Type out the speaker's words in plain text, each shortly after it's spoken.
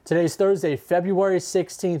Today's Thursday, February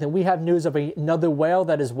 16th, and we have news of another whale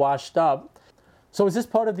that is washed up. So is this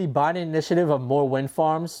part of the Biden initiative of more wind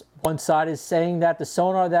farms? One side is saying that the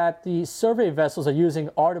sonar that the survey vessels are using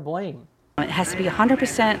are to blame. It has to be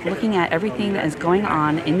 100% looking at everything that is going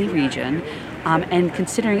on in the region and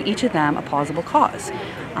considering each of them a plausible cause.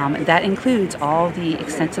 That includes all the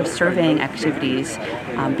extensive surveying activities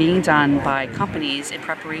being done by companies in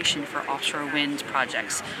preparation for offshore wind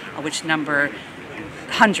projects, which number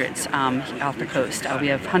hundreds off the coast. We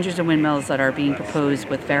have hundreds of windmills that are being proposed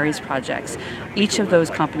with various projects. Each of those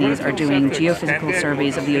companies are doing geophysical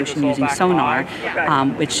surveys of the ocean using sonar,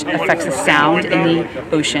 which affects the sound in the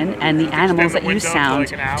ocean and the animals that use sound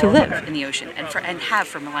to live in the ocean and have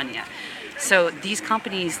for millennia. So these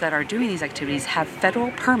companies that are doing these activities have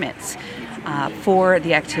federal permits for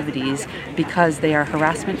the activities because they are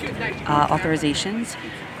harassment authorizations.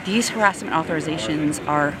 These harassment authorizations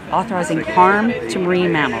are authorizing harm to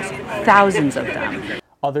marine mammals, thousands of them.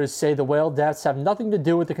 Others say the whale deaths have nothing to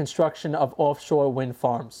do with the construction of offshore wind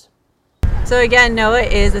farms. So again,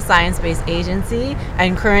 NOAA is a science-based agency,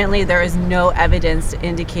 and currently there is no evidence to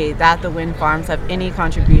indicate that the wind farms have any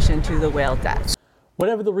contribution to the whale deaths.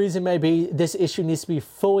 Whatever the reason may be, this issue needs to be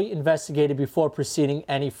fully investigated before proceeding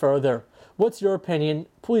any further. What's your opinion?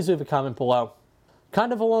 Please leave a comment below.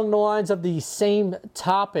 Kind of along the lines of the same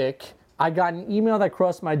topic, I got an email that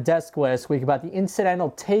crossed my desk last week about the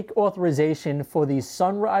incidental take authorization for the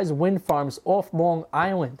Sunrise wind farms off Long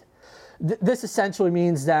Island. This essentially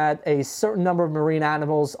means that a certain number of marine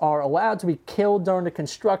animals are allowed to be killed during the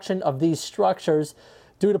construction of these structures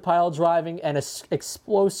due to pile driving and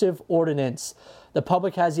explosive ordnance. The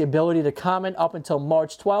public has the ability to comment up until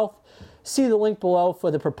March 12th. See the link below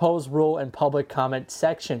for the proposed rule and public comment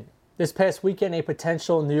section. This past weekend, a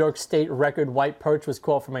potential New York State record white perch was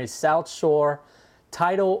caught from a South Shore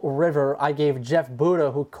tidal river. I gave Jeff Buddha,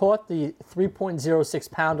 who caught the 3.06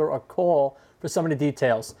 pounder, a call for some of the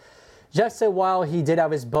details. Jeff said while he did have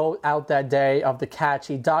his boat out that day of the catch,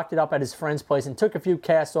 he docked it up at his friend's place and took a few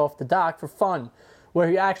casts off the dock for fun, where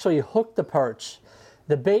he actually hooked the perch.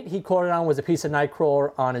 The bait he caught it on was a piece of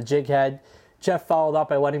nightcrawler on a jig head. Jeff followed up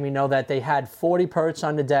by letting me know that they had 40 perch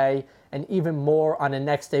on the day and even more on the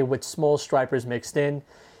next day with small stripers mixed in.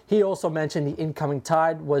 He also mentioned the incoming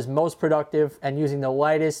tide was most productive and using the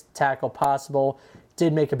lightest tackle possible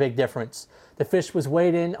did make a big difference. The fish was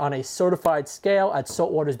weighed in on a certified scale at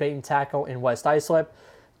Saltwater's Bait and Tackle in West Islip.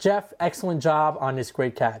 Jeff, excellent job on this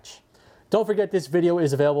great catch. Don't forget this video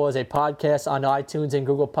is available as a podcast on iTunes and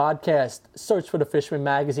Google Podcast. Search for the Fisherman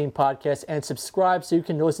Magazine podcast and subscribe so you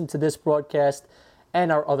can listen to this broadcast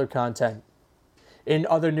and our other content. In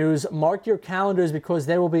other news, mark your calendars because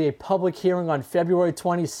there will be a public hearing on February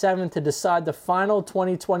 27th to decide the final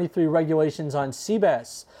 2023 regulations on sea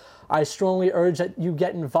bass. I strongly urge that you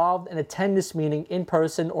get involved and attend this meeting in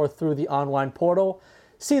person or through the online portal.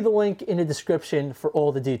 See the link in the description for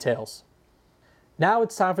all the details. Now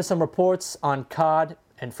it's time for some reports on cod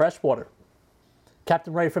and freshwater.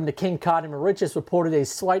 Captain Ray from the King Cod and Mauritius reported a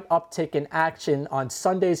slight uptick in action on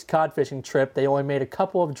Sunday's cod fishing trip. They only made a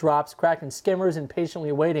couple of drops, cracking skimmers and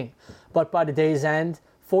patiently waiting. But by the day's end,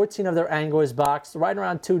 14 of their anglers boxed right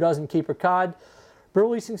around 2 dozen keeper cod,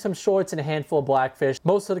 releasing some shorts and a handful of blackfish.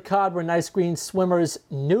 Most of the cod were nice green swimmers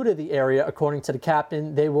new to the area, according to the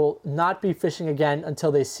captain. They will not be fishing again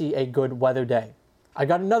until they see a good weather day. I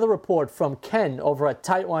got another report from Ken over at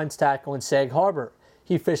Tight Lines Tackle in Sag Harbor.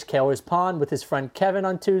 He fished Kaler's Pond with his friend Kevin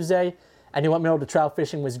on Tuesday, and he let me know the trout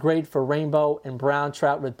fishing was great for rainbow and brown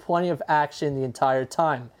trout with plenty of action the entire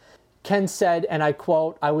time. Ken said, and I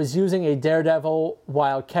quote, "I was using a Daredevil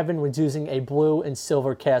while Kevin was using a blue and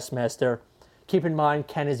silver Castmaster." Keep in mind,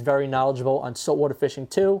 Ken is very knowledgeable on saltwater fishing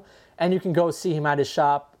too, and you can go see him at his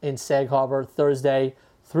shop in Sag Harbor Thursday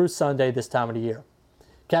through Sunday this time of the year.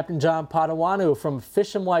 Captain John Padawanu from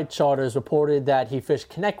Fish 'em Light Charters reported that he fished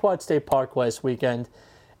Connecticut State Park last weekend,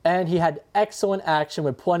 and he had excellent action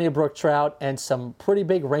with plenty of brook trout and some pretty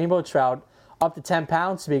big rainbow trout, up to 10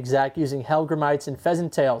 pounds to be exact, using hellgrammites and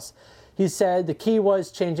pheasant tails. He said the key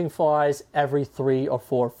was changing flies every 3 or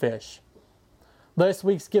 4 fish. Last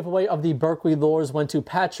week's giveaway of the Berkeley lures went to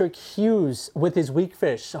Patrick Hughes with his weak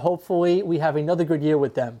fish. Hopefully we have another good year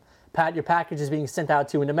with them. Pat, your package is being sent out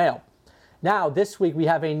to you in the mail. Now, this week we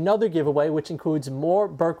have another giveaway which includes more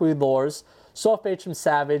Berkeley lures, soft baits from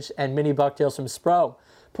Savage, and mini bucktails from Spro.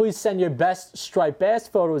 Please send your best striped bass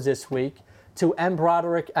photos this week to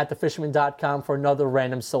mbroderick@thefisherman.com for another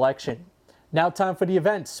random selection. Now time for the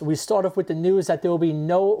events. We start off with the news that there will be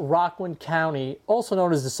no Rockland County, also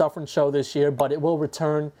known as the Suffern Show this year, but it will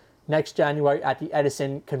return next January at the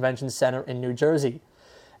Edison Convention Center in New Jersey.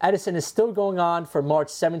 Edison is still going on for March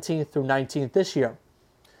 17th through 19th this year.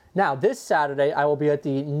 Now, this Saturday, I will be at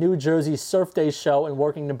the New Jersey Surf Day show and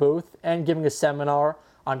working the booth and giving a seminar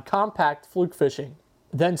on compact fluke fishing.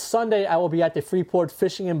 Then Sunday, I will be at the Freeport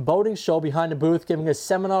Fishing and Boating Show behind the booth giving a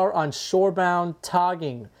seminar on shorebound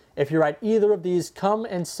togging. If you're at either of these, come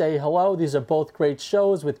and say hello. These are both great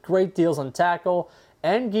shows with great deals on tackle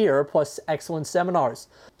and gear, plus excellent seminars.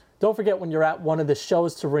 Don't forget when you're at one of the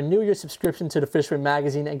shows to renew your subscription to the Fisherman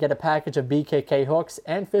Magazine and get a package of BKK hooks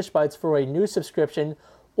and fish bites for a new subscription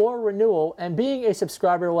or renewal. And being a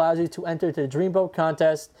subscriber allows you to enter the Dreamboat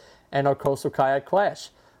Contest and our Coastal Kayak Clash.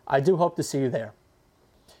 I do hope to see you there.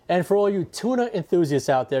 And for all you tuna enthusiasts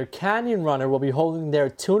out there, Canyon Runner will be holding their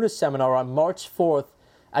tuna seminar on March 4th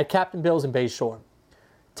at Captain Bill's in Bayshore.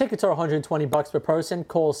 Tickets are $120 per person.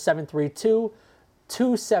 Call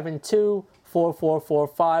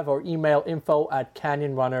 732-272-4445 or email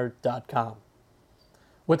info@canyonrunner.com.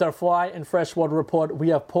 With our fly and freshwater report, we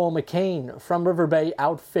have Paul McCain from River Bay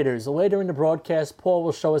Outfitters. Later in the broadcast, Paul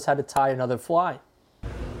will show us how to tie another fly.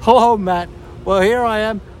 Hello, Matt. Well, here I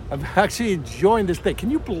am. I'm actually enjoying this day.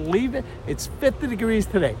 Can you believe it? It's 50 degrees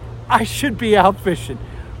today. I should be out fishing,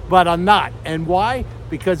 but I'm not. And why?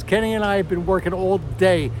 Because Kenny and I have been working all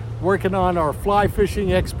day, working on our Fly Fishing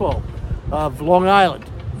Expo of Long Island.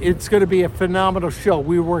 It's going to be a phenomenal show.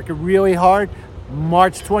 We're working really hard.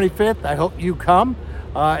 March 25th, I hope you come.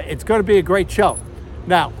 It's going to be a great show.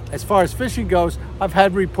 Now, as far as fishing goes, I've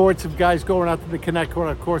had reports of guys going out to the Connect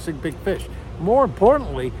Quarter coursing big fish. More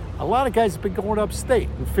importantly, a lot of guys have been going upstate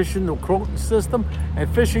and fishing the Croton system and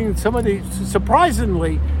fishing some of the,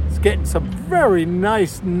 surprisingly, it's getting some very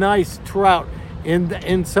nice trout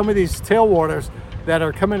in some of these tailwaters that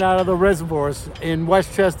are coming out of the reservoirs in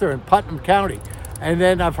Westchester and Putnam County. And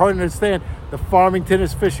then I've heard and understand the Farmington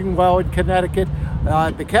is fishing well in Connecticut.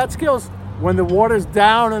 The Catskills, when the water's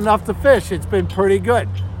down enough to fish, it's been pretty good.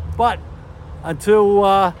 But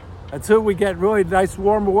until we get really nice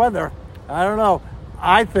warmer weather, I don't know.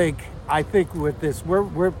 I think with this,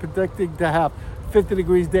 we're predicting to have 50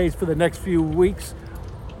 degrees days for the next few weeks.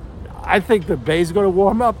 I think the bay's going to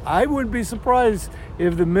warm up. I wouldn't be surprised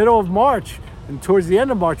if the middle of March and towards the end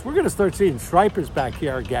of March, we're going to start seeing stripers back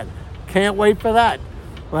here again. Can't wait for that.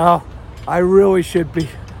 Well, I really should be.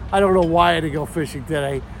 I don't know why I didn't go fishing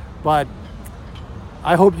today, but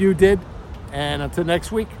I hope you did. And until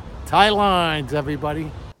next week, tie lines,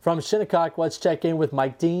 everybody. From Shinnecock, let's check in with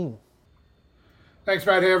Mike Dean. Thanks,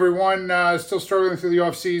 Matt. Hey, everyone. Still struggling through the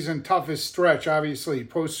offseason. Toughest stretch, obviously,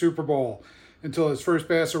 post-Super Bowl until his first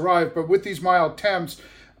bass arrived. But with these mild temps,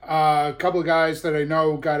 a couple of guys that I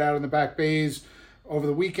know got out in the back bays over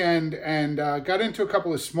the weekend and got into a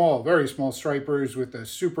couple of small, very small stripers with a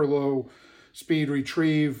super low speed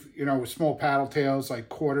retrieve, with small paddle tails, like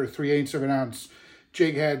 1/4, 3/8 of an ounce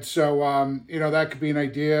jig head. So, that could be an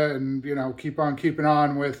idea and, keep on keeping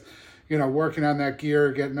on with, working on that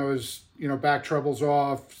gear, getting those, back troubles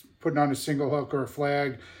off, putting on a single hook or a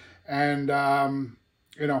flag. And,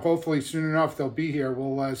 hopefully soon enough they'll be here.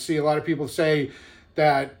 We'll see a lot of people say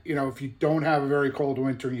that, if you don't have a very cold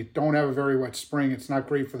winter and you don't have a very wet spring, it's not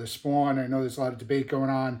great for the spawn. I know there's a lot of debate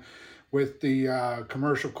going on with the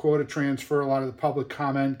commercial quota transfer, a lot of the public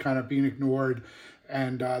comment kind of being ignored.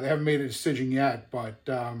 And they haven't made a decision yet, but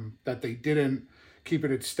that they didn't keep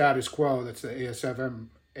it at status quo. That's the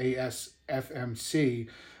ASFMC.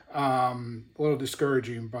 A little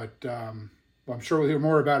discouraging, but I'm sure we'll hear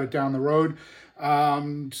more about it down the road.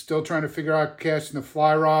 Still trying to figure out casting the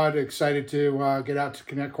fly rod. Excited to get out to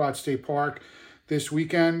Connecticut State Park this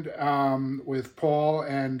weekend with Paul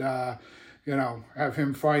and have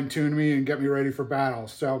him fine tune me and get me ready for battle.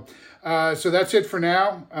 So that's it for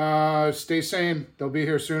now. Stay sane. They'll be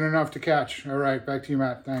here soon enough to catch. All right, back to you,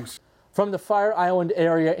 Matt. Thanks. From the Fire Island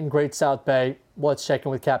area in Great South Bay, let's check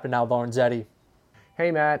in with Captain Al Lorenzetti. Hey,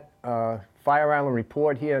 Matt. Fire Island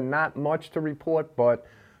report here. Not much to report, but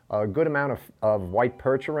a good amount of white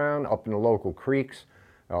perch around up in the local creeks,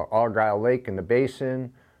 Argyle Lake in the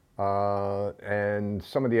basin, and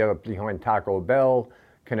some of the other behind Taco Bell,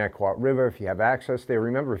 Connecticut River, if you have access there.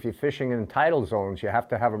 Remember, if you're fishing in tidal zones, you have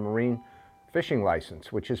to have a marine fishing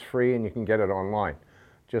license, which is free and you can get it online.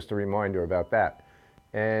 Just a reminder about that.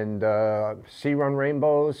 And sea run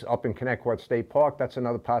rainbows up in Connecticut State Park, that's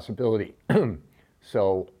another possibility.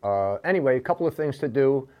 So anyway, a couple of things to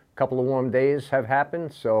do. A couple of warm days have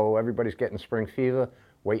happened, so everybody's getting spring fever,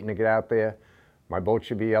 waiting to get out there. My boat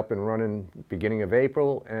should be up and running beginning of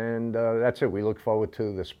April, and that's it. We look forward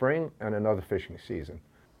to the spring and another fishing season.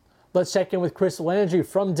 Let's check in with Chris Landry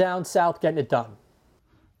from down south, getting it done.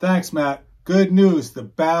 Thanks, Matt. Good news. The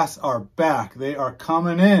bass are back. They are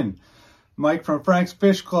coming in. Mike from Frank's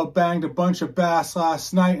Fish Club banged a bunch of bass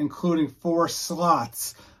last night, including 4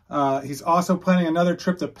 slots. He's also planning another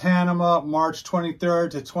trip to Panama, March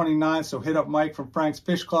 23rd to 29th, so hit up Mike from Frank's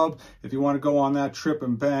Fish Club if you want to go on that trip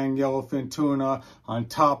and bang yellowfin tuna on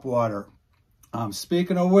topwater.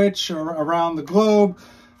 Speaking of which, around the globe,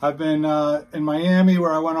 I've been in Miami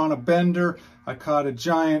where I went on a bender. I caught a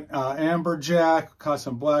giant amberjack, caught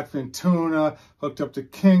some blackfin tuna, hooked up to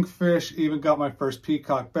kingfish, even got my first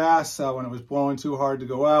peacock bass when it was blowing too hard to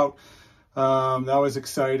go out. That was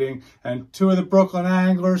exciting. And 2 of the Brooklyn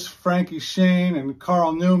anglers, Frankie Shane and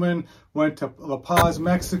Carl Newman, went to La Paz,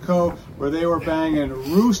 Mexico, where they were banging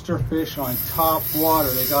roosterfish on top water.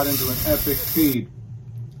 They got into an epic feed.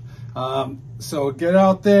 So get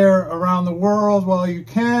out there around the world while you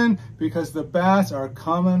can, because the bass are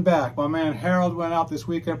coming back. My man Harold went out this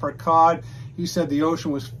weekend for cod. He said the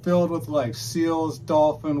ocean was filled with life: seals,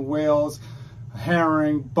 dolphin, whales,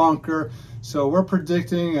 herring, bunker. So we're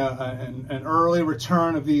predicting an early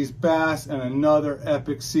return of these bass and another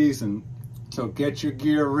epic season. So get your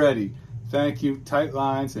gear ready. Thank you, Tight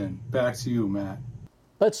Lines, and back to you, Matt.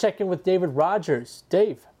 Let's check in with David Rogers.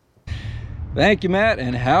 Dave. Thank you, Matt,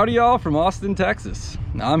 and howdy y'all from Austin, Texas.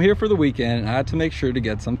 Now, I'm here for the weekend and I had to make sure to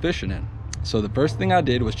get some fishing in. So the first thing I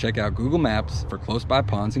did was check out Google Maps for close by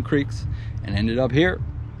ponds and creeks and ended up here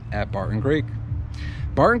at Barton Creek.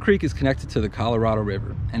 Barton Creek is connected to the Colorado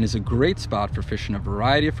River and is a great spot for fishing a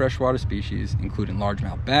variety of freshwater species, including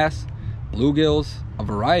largemouth bass, bluegills, a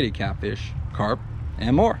variety of catfish, carp,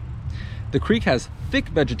 and more. The creek has thick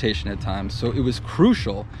vegetation at times, so it was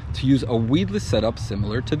crucial to use a weedless setup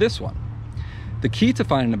similar to this one. The key to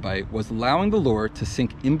finding a bite was allowing the lure to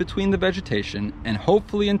sink in between the vegetation and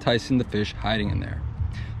hopefully enticing the fish hiding in there.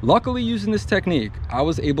 Luckily, using this technique, I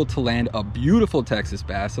was able to land a beautiful Texas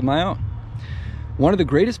bass of my own. One of the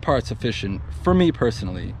greatest parts of fishing, for me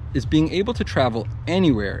personally, is being able to travel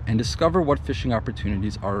anywhere and discover what fishing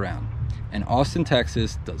opportunities are around. And Austin,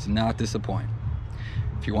 Texas does not disappoint.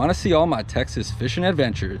 If you want to see all my Texas fishing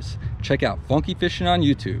adventures, check out Funky Fishing on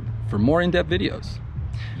YouTube for more in-depth videos.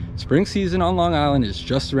 Spring season on Long Island is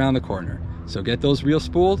just around the corner, so get those reels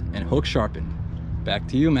spooled and hooks sharpened. Back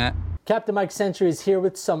to you, Matt. Captain Mike Century is here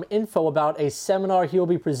with some info about a seminar he will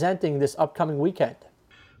be presenting this upcoming weekend.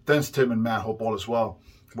 Thanks, Tim and Matt. Hope all is well.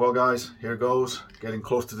 Well, guys, here goes. Getting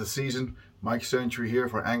close to the season. Mike Century here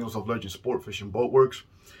for Anglers of Legend Sport Fishing Boat Works.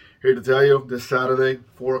 Here to tell you, this Saturday,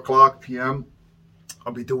 4 o'clock p.m.,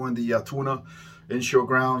 I'll be doing the tuna inshore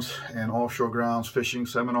grounds and offshore grounds fishing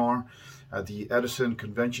seminar at the Edison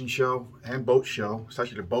Convention Show and Boat Show. It's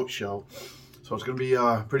actually the boat show. So it's going to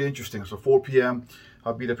be pretty interesting. So 4 p.m.,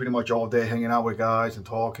 I'll be there pretty much all day hanging out with guys and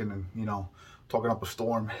talking and, you know, talking up a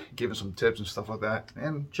storm, giving some tips and stuff like that,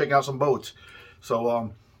 and checking out some boats.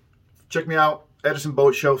 So check me out, Edison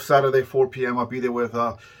Boat Show, Saturday, 4 p.m. I'll be there with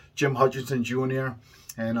Jim Hutchinson Jr.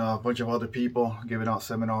 and a bunch of other people giving out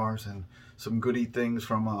seminars and some goodie things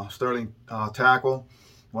from Sterling Tackle,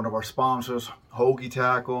 one of our sponsors, Hoagie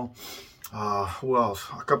Tackle, who else?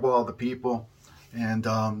 A couple other people. And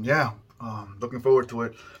looking forward to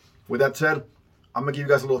it. With that said, I'm going to give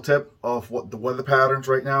you guys a little tip of what the weather patterns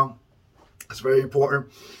right now. It's very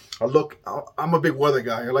important. I'm a big weather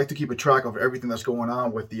guy. I like to keep a track of everything that's going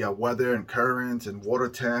on with the weather and currents and water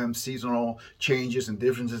temps, seasonal changes and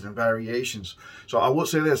differences and variations. So I will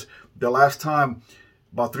say this, the last time,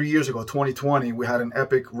 about 3 years ago, 2020, we had an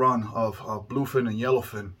epic run of bluefin and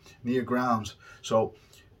yellowfin near grounds. So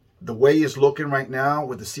the way it's looking right now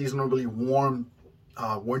with the seasonably warm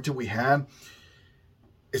winter we had,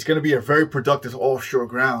 it's going to be a very productive offshore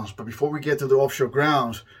grounds. But before we get to the offshore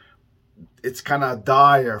grounds, it's kind of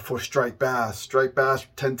dire for striped bass. Striped bass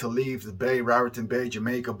tend to leave the bay, Raritan Bay,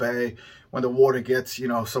 Jamaica Bay, when the water gets, you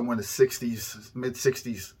know, somewhere in the 60s, mid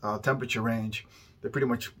 60s temperature range. They pretty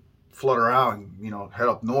much flutter out and, you know, head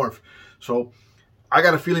up north. So I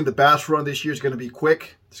got a feeling the bass run this year is going to be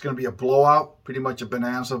quick. It's going to be a blowout, pretty much a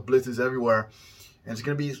bonanza, blizzards everywhere. And it's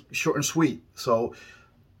going to be short and sweet. So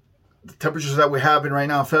the temperatures that we're having right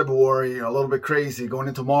now in February are a little bit crazy. Going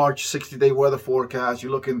into March, 60-day weather forecast,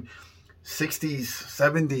 you're looking 60s,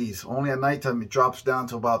 70s. Only at nighttime it drops down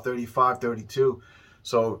to about 35, 32.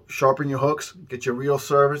 So sharpen your hooks, get your reel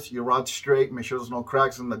serviced, your rod straight, make sure there's no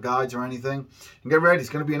cracks in the guides or anything, and get ready. It's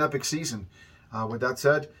going to be an epic season. With that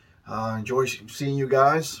said, enjoy seeing you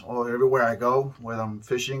guys everywhere I go, whether I'm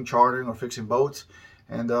fishing, chartering, or fixing boats.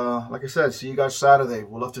 And like I said, see you guys Saturday.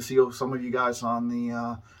 We'd love to see some of you guys on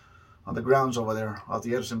the grounds over there at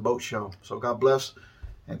the Edison Boat Show. So God bless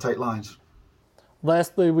and tight lines.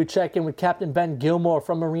 Lastly, we check in with Captain Ben Gilmore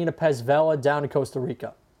from Marina Pez Vela down in Costa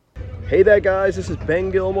Rica. Hey there guys, this is Ben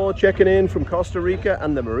Gilmore checking in from Costa Rica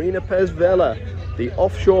and the Marina Pez Vela. The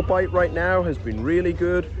offshore bite right now has been really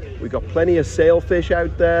good. We've got plenty of sailfish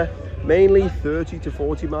out there, mainly 30 to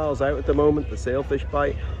 40 miles out at the moment, the sailfish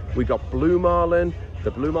bite. We got blue marlin.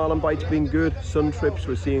 The blue marlin bite's been good. Sun trips,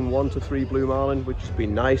 we're seeing 1 to 3 blue marlin, which has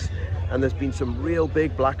been nice. And there's been some real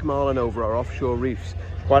big black marlin over our offshore reefs.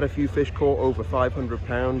 Quite a few fish caught over 500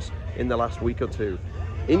 pounds in the last week or two.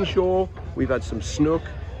 Inshore, we've had some snook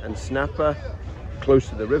and snapper close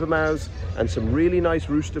to the river mouths, and some really nice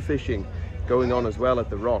rooster fishing going on as well at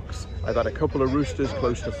the rocks. I've had a couple of roosters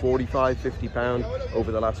close to 45, 50 pound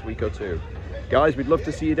over the last week or two. Guys, we'd love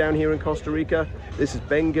to see you down here in Costa Rica. This is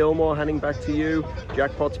Ben Gilmore handing back to you,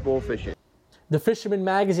 Jackpot Sport Fishing. The Fisherman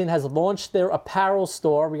Magazine has launched their apparel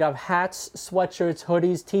store. We have hats, sweatshirts,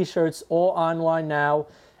 hoodies, t-shirts, all online now,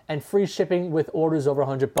 and free shipping with orders over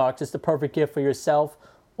 $100. It's the perfect gift for yourself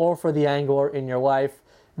or for the angler in your life.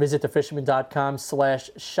 Visit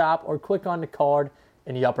thefisherman.com/shop or click on the card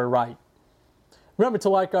in the upper right. Remember to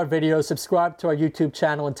like our videos, subscribe to our YouTube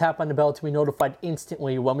channel, and tap on the bell to be notified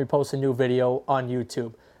instantly when we post a new video on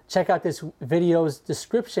YouTube. Check out this video's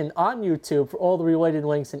description on YouTube for all the related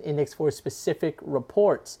links and index for specific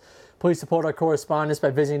reports. Please support our correspondents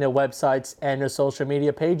by visiting their websites and their social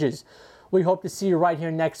media pages. We hope to see you right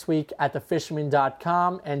here next week at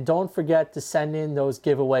thefisherman.com, and don't forget to send in those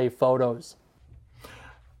giveaway photos.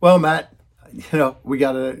 Well, Matt, you know, we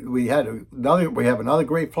have another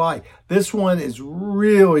great fly. This one is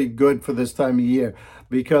really good for this time of year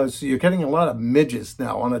because you're getting a lot of midges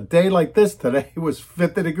now. On a day like this, today it was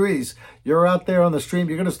 50 degrees. You're out there on the stream,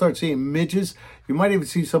 you're going to start seeing midges. You might even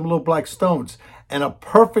see some little black stones. And a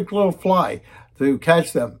perfect little fly to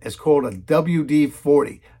catch them is called a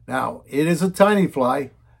WD-40. Now, it is a tiny fly,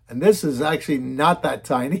 and this is actually not that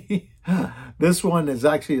tiny. This one is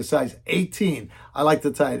actually a size 18. I like to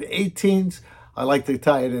tie it 18s. I like to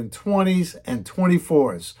tie it in 20s and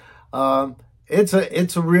 24s.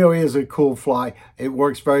 It's really is a cool fly. It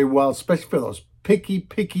works very well, especially for those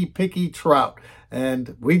picky trout.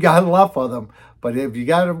 And we got enough of them. But if you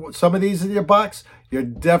got some of these in your box, you're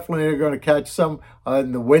definitely going to catch some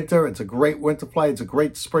in the winter. It's a great winter fly. It's a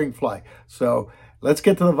great spring fly. So let's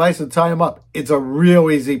get to the vise and tie them up. It's a real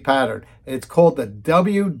easy pattern. It's called the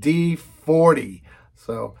WD-40.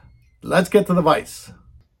 So let's get to the vise.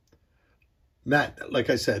 Matt,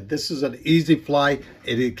 like I said, this is an easy fly.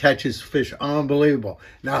 It catches fish unbelievable.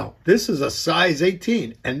 Now, this is a size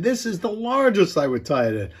 18, and this is the largest I would tie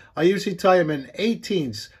it in. I usually tie them in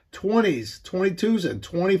 18s, 20s, 22s, and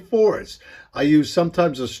 24s. I use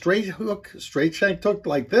sometimes a straight hook, straight shanked hook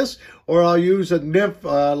like this, or I'll use a nymph,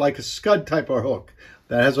 like a scud type of hook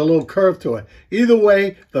that has a little curve to it. Either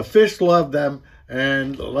way, the fish love them,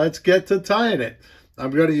 and let's get to tying it.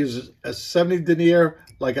 I'm going to use a 70 denier,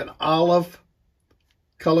 like an olive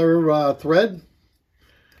color thread.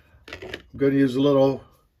 I'm going to use a little,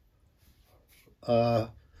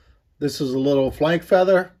 this is a little flank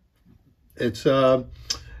feather. It's a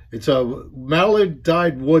mallard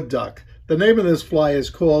dyed wood duck. The name of this fly is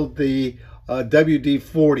called the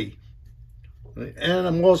WD-40. And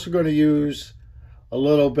I'm also going to use a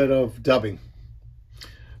little bit of dubbing.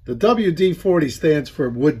 The WD-40 stands for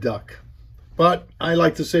wood duck. But I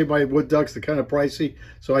like to say my wood ducks are kind of pricey,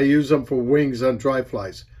 so I use them for wings on dry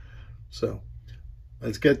flies. So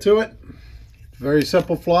let's get to it. Very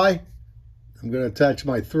simple fly. I'm going to attach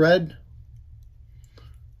my thread.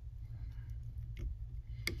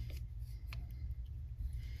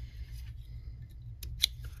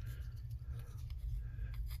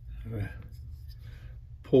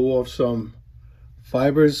 Pull off some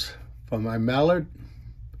fibers from my mallard.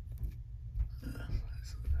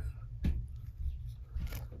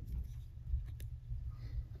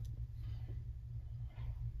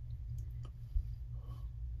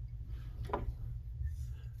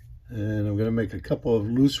 And I'm going to make a couple of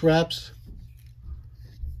loose wraps.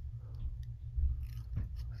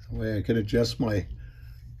 That way I can adjust my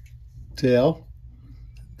tail.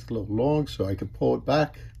 It's a little long, so I can pull it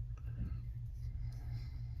back.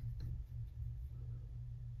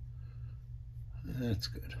 That's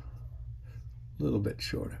good. A little bit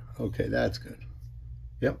shorter. Okay, that's good.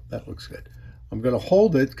 Yep, that looks good. I'm going to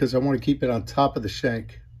hold it because I want to keep it on top of the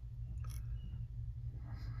shank.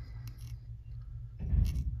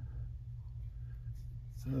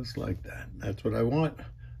 Just like that. That's what I want.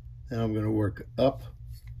 Now I'm going to work up,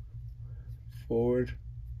 forward.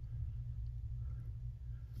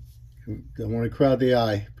 Don't want to crowd the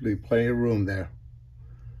eye. Leave plenty of room there.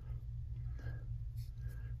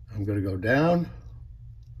 I'm going to go down,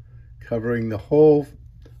 covering the whole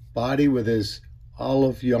body with his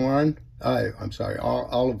olive yarn I'm sorry,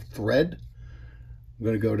 olive thread. I'm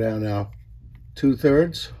going to go down now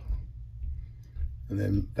 2/3 and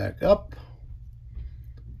then back up.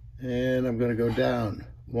 And I'm going to go down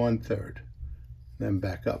 1/3, then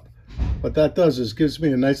back up. What that does is gives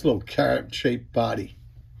me a nice little carrot-shaped body.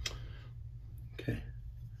 Okay.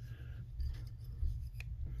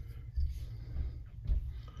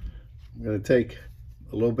 I'm going to take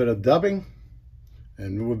a little bit of dubbing,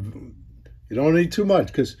 and you don't need too much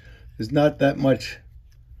because there's not that much.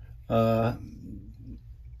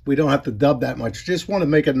 We don't have to dub that much. Just want to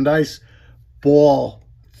make a nice ball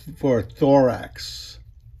for a thorax.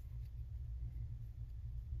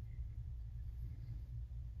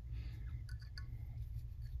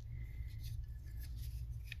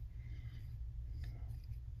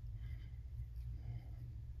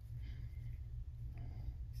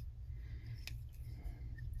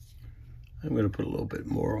 I'm going to put a little bit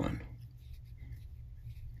more on.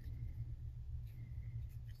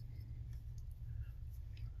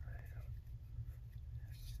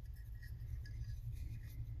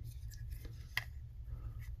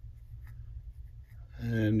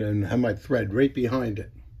 And then have my thread right behind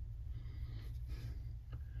it.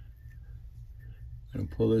 I'm going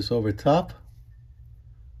to pull this over top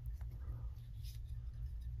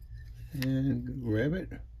and grab it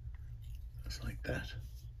just like that.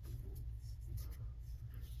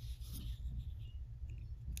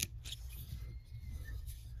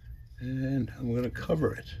 And I'm going to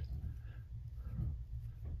cover it.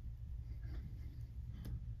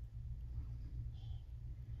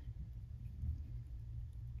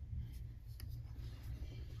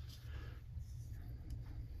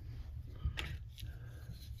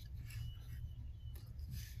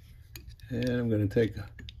 And I'm going to take a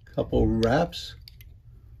couple wraps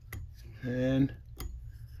and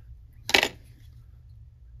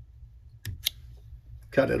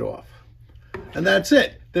cut it off. And that's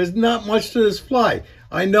it. There's not much to this fly.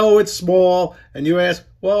 I know it's small, and you ask,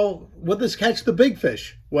 well, will this catch the big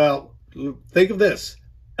fish? Well, think of this.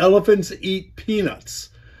 Elephants eat peanuts.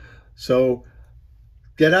 So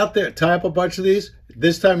get out there, tie up a bunch of these.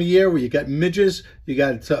 This time of year where you got midges, you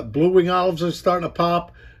got blue wing olives are starting to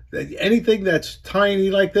pop. Anything that's tiny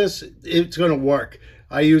like this, it's going to work.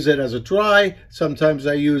 I use it as a dry. Sometimes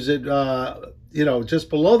I use it, just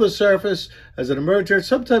below the surface as an emerger.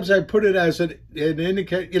 Sometimes I put it as an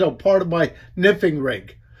indicate, part of my nymphing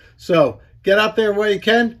rig. So get out there where you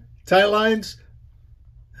can, tight lines,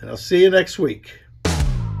 and I'll see you next week.